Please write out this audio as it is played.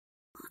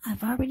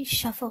I've already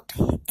shuffled,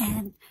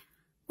 and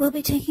we'll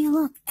be taking a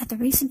look at the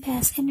recent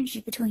past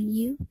energy between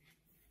you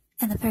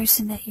and the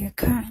person that you're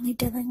currently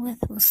dealing with.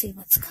 We'll see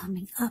what's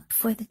coming up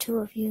for the two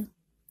of you.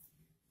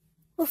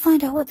 We'll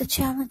find out what the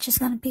challenge is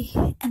going to be,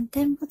 and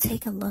then we'll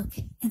take a look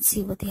and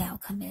see what the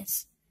outcome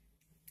is.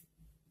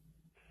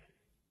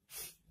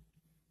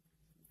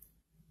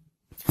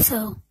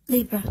 So,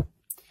 Libra,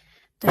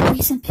 the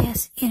recent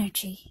past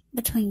energy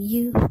between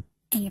you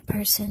and your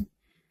person.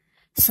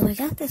 So we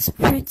got this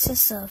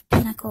Princess of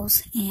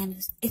Pentacles,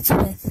 and it's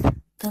with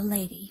the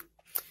lady.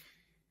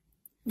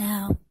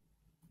 Now,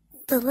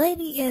 the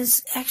lady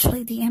is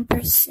actually the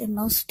Empress in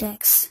most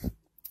decks,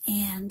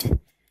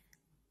 and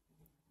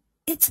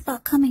it's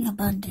about coming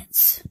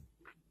abundance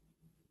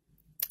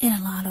in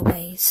a lot of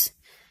ways.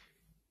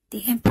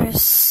 The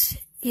Empress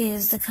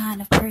is the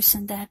kind of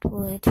person that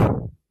would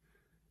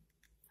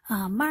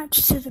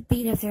march to the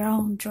beat of their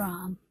own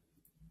drum.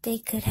 They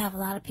could have a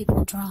lot of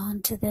people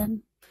drawn to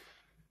them.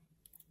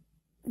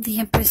 The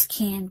Empress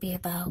can be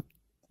about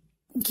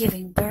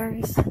giving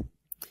birth.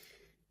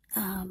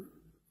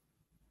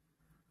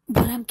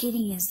 What I'm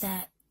getting is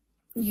that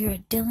you're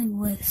dealing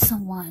with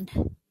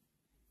someone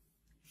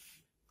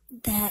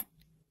that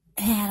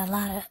had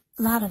a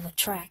lot of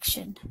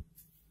attraction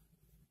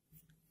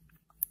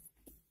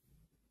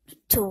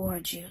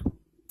towards you.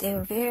 They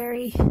were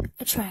very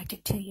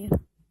attracted to you.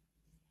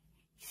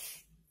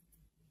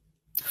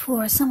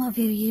 For some of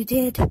you, you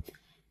did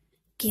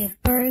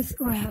give birth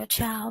or have a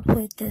child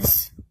with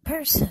this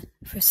person,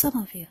 for some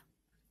of you.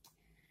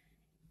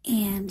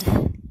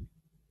 And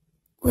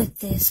with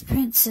this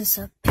Princess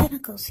of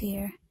Pentacles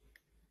here,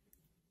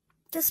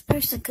 this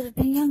person could have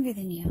been younger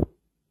than you.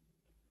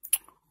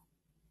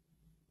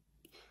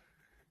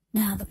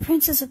 Now, the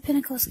Princess of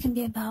Pentacles can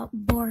be about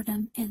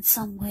boredom in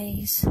some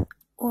ways,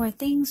 or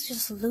things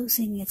just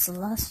losing its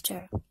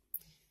luster.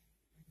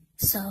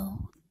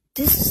 So,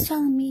 this is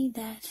telling me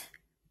that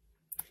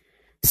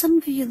some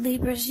of you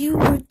Libras, you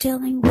were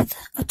dealing with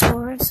a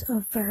Taurus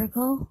or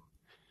Virgo,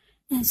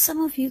 and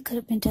some of you could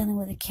have been dealing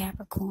with a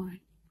Capricorn.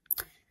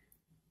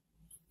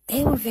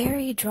 They were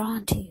very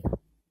drawn to you.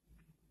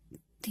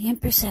 The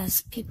Empress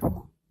has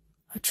people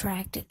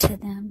attracted to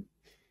them.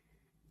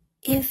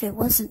 If it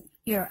wasn't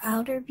your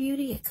outer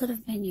beauty, it could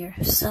have been your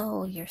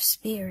soul, your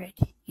spirit,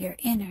 your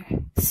inner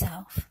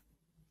self.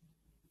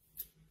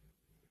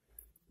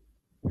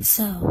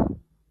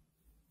 So,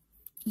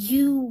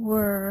 you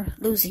were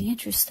losing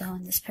interest, though,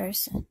 in this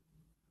person.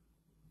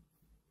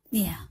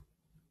 Yeah.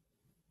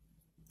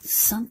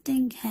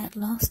 Something had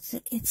lost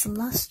its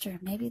luster.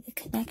 Maybe the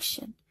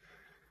connection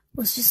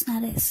was just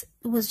not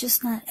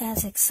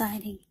as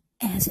exciting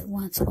as it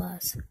once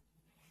was.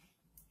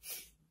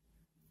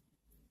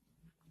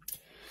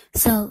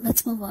 So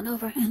let's move on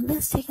over and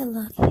let's take a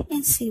look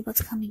and see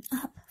what's coming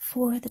up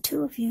for the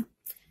two of you.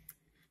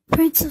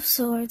 Prince of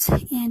Swords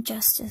and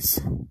Justice.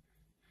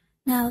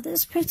 Now,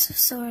 this Prince of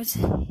Swords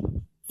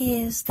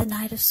is the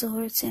Knight of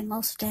Swords in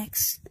most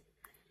decks.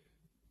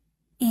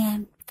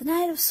 And the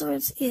Knight of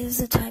Swords is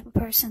the type of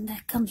person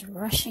that comes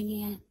rushing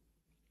in.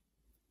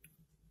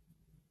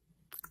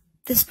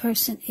 This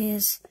person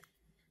is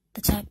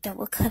the type that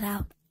will cut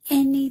out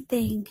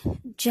anything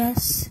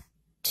just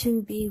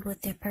to be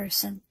with their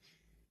person.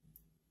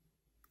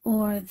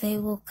 Or they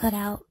will cut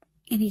out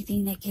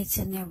anything that gets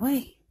in their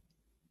way.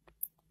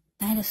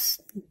 Knight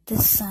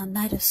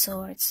of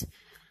Swords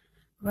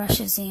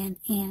rushes in,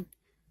 and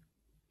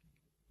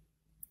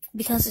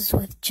because it's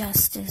with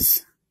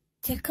justice,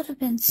 there could have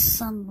been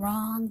some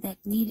wrong that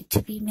needed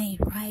to be made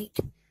right.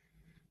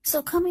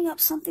 So coming up,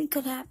 something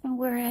could happen,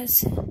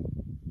 whereas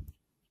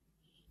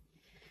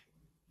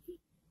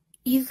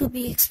you could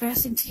be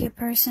expressing to your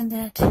person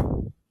that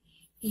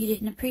you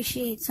didn't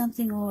appreciate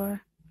something,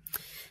 or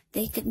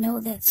they could know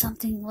that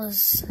something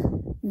was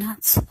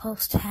not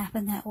supposed to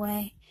happen that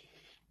way,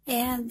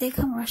 and they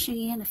come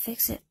rushing in to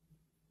fix it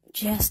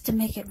just to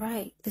make it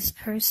right. This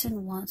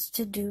person wants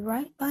to do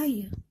right by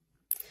you.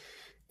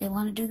 They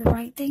want to do the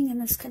right thing in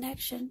this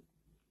connection.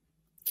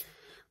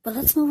 But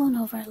let's move on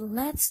over.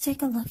 Let's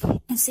take a look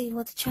and see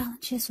what the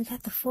challenge is. We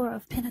got the Four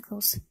of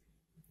Pentacles,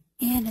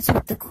 and it's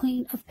with the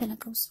Queen of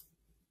Pentacles.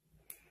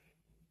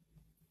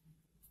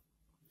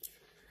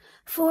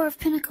 Four of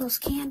Pentacles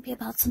can be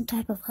about some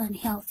type of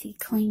unhealthy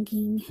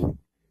clinging,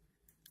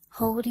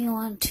 holding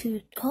on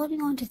to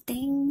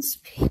things,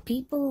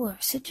 people, or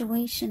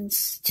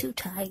situations too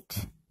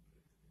tight.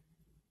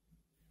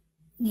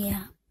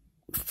 Yeah.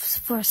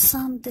 For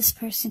some, this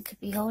person could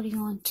be holding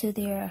on to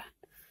their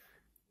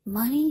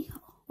money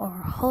or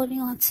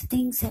holding on to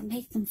things that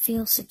make them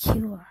feel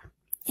secure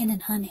in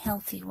an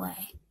unhealthy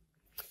way.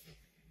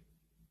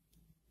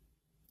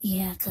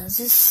 Yeah, because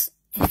this,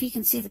 if you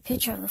can see the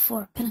picture of the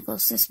Four of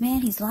Pentacles, this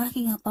man, he's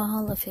locking up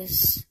all of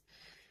his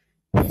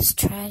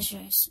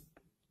treasures,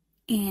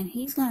 and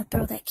he's going to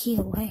throw that key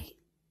away.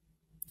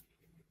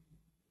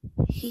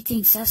 He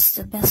thinks that's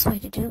the best way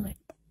to do it.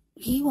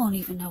 He won't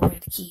even know where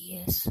the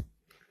key is.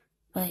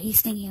 But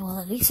he's thinking, well,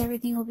 at least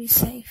everything will be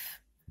safe.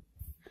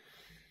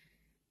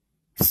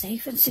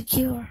 Safe and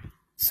secure.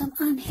 some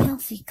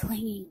unhealthy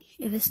clinging.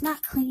 If it's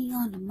not clinging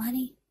on to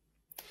money,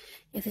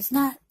 if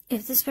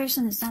this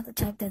person is not the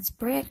type that's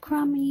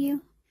breadcrumbing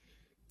you,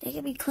 they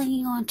could be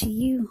clinging on to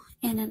you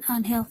in an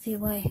unhealthy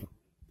way,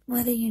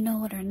 whether you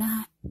know it or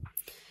not.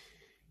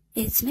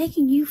 It's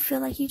making you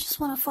feel like you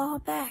just want to fall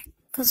back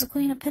because the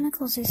Queen of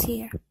Pentacles is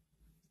here.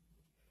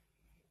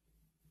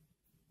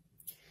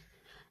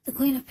 The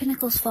Queen of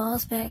Pentacles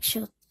falls back.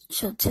 She'll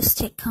just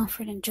take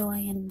comfort and joy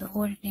in the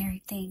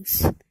ordinary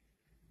things.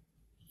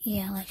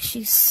 Yeah, like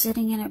she's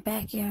sitting in her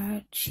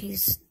backyard.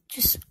 She's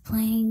just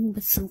playing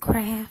with some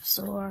crafts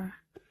or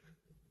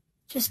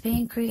just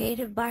being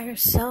creative by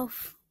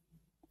herself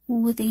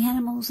with the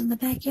animals in the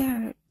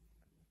backyard.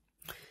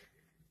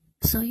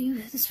 So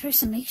this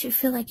person makes you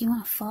feel like you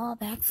want to fall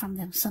back from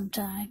them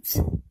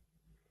sometimes.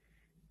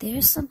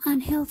 There's some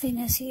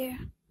unhealthiness here.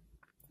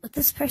 But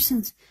this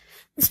person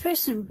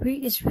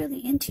is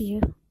really into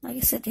you. Like I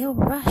said, they'll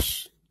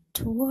rush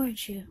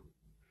towards you.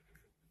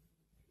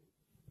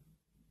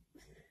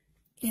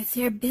 If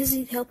they're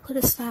busy, they'll put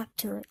a stop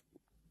to it.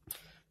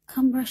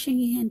 Come rushing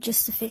in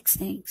just to fix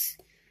things.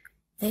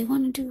 They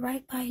want to do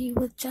right by you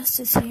with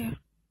justice here.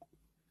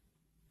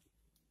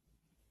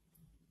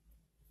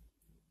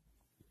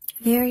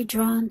 Very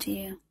drawn to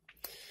you.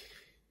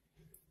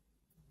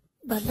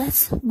 But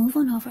let's move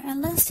on over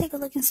and let's take a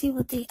look and see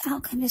what the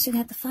outcome is. We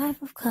got the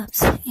Five of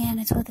Cups and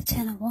it's with the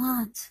Ten of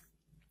Wands.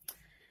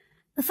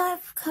 The Five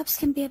of Cups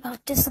can be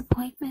about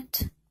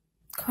disappointment,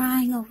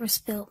 crying over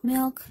spilled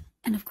milk,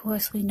 and of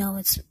course we know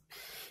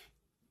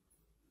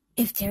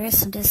if there is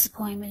some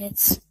disappointment,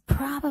 it's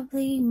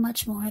probably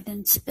much more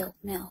than spilled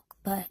milk,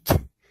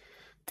 but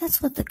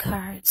that's what the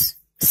cards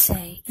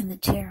say in the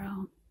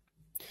tarot.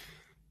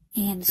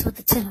 And it's with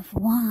the Ten of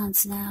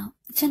Wands now.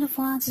 The Ten of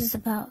Wands is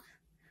about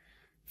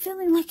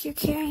feeling like you're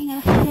carrying a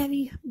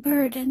heavy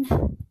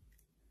burden.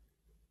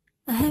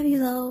 A heavy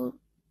load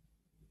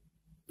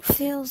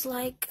feels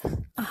like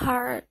a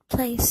hard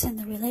place in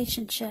the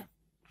relationship.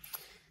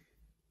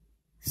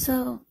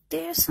 So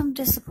there's some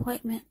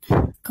disappointment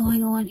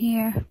going on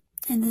here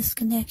in this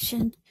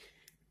connection.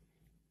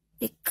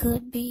 It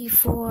could be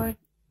for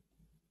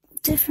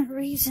different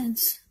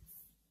reasons.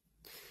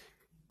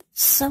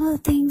 Some of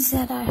the things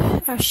that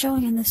are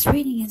showing in this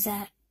reading is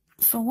that,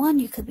 for one,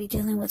 you could be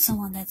dealing with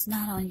someone that's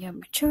not on your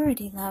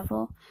maturity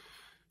level,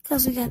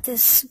 because we got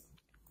this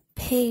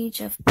Page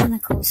of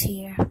Pentacles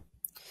here,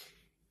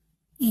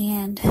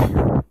 and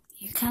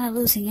you're kind of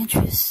losing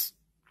interest.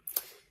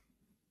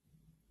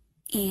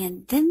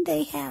 And then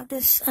they have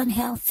this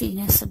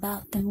unhealthiness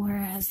about them,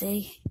 whereas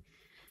they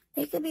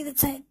could be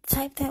the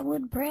type that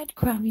would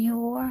breadcrumb you,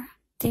 or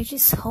they're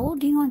just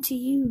holding on to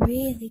you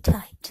really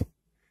tight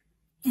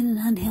in an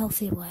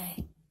unhealthy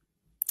way.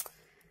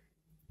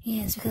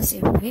 Yes, because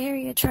they're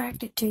very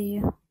attracted to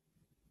you.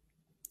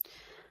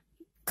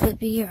 Could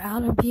be your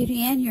outer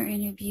beauty and your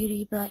inner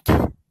beauty, but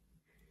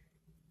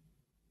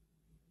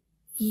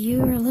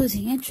you're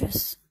losing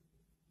interest.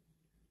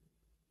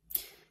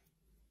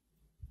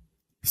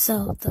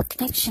 So the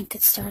connection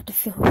could start to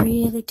feel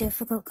really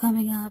difficult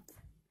coming up.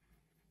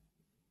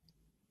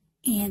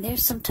 And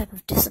there's some type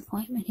of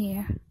disappointment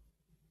here.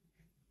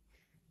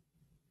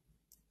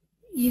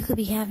 You could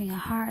be having a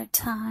hard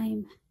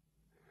time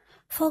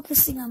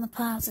focusing on the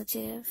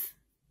positive.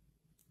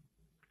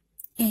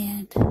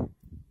 And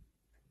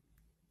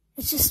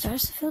it just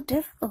starts to feel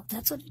difficult.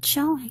 That's what it's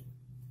showing.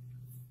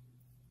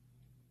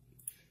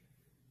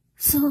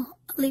 So,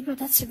 Libra,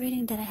 that's the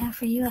reading that I have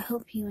for you. I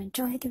hope you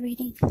enjoyed the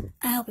reading.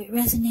 I hope it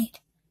resonated.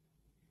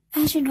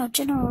 As you know,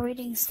 general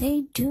readings,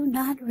 they do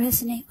not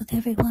resonate with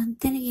everyone.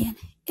 Then again,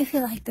 if you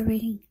like the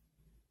reading,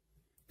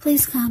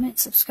 please comment,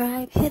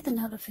 subscribe, hit the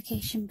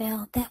notification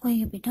bell. That way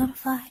you'll be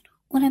notified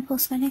when I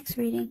post my next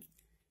reading.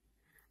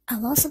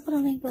 I'll also put a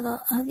link below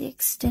of the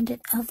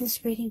extended of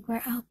this reading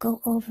where I'll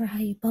go over how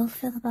you both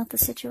feel about the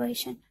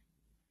situation.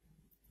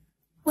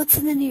 What's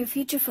in the near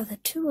future for the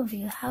two of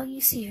you, how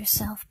you see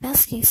yourself,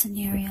 best case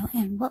scenario,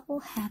 and what will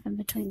happen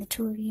between the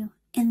two of you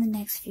in the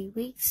next few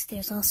weeks.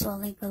 There's also a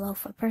link below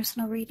for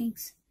personal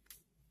readings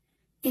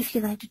if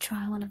you'd like to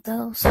try one of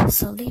those.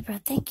 So Libra,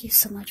 thank you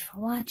so much for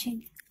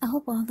watching. I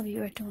hope all of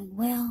you are doing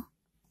well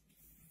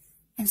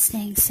and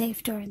staying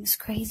safe during this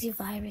crazy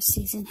virus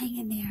season. Hang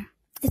in there.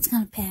 It's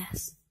going to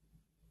pass.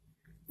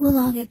 We'll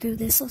all get through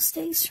this, so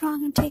stay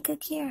strong and take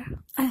good care.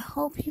 I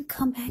hope you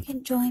come back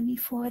and join me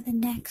for the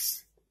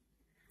next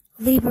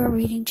Libra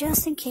reading,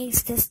 just in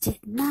case this did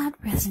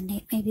not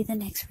resonate. Maybe the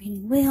next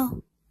reading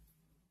will.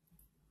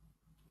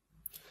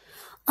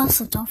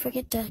 Also, don't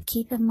forget to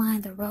keep in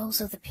mind the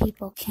roles of the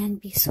people can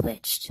be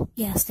switched.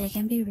 Yes, they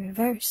can be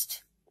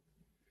reversed.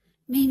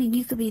 Meaning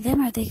you could be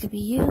them or they could be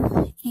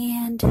you.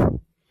 And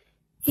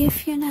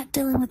if you're not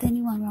dealing with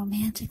anyone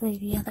romantically,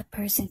 the other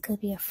person could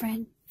be a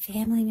friend,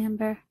 family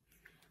member,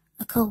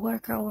 a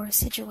co-worker, or a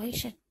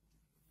situation.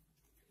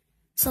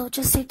 So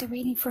just take the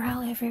reading for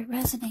however it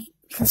resonates.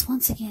 Because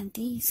once again,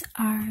 these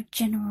are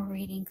general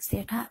readings.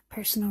 They're not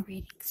personal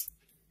readings.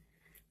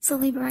 So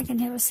Libra, I can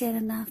never say it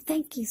enough.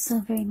 Thank you so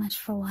very much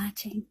for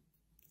watching.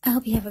 I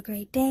hope you have a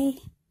great day,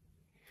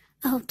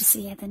 I hope to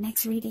see you at the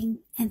next reading,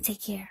 and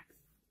take care.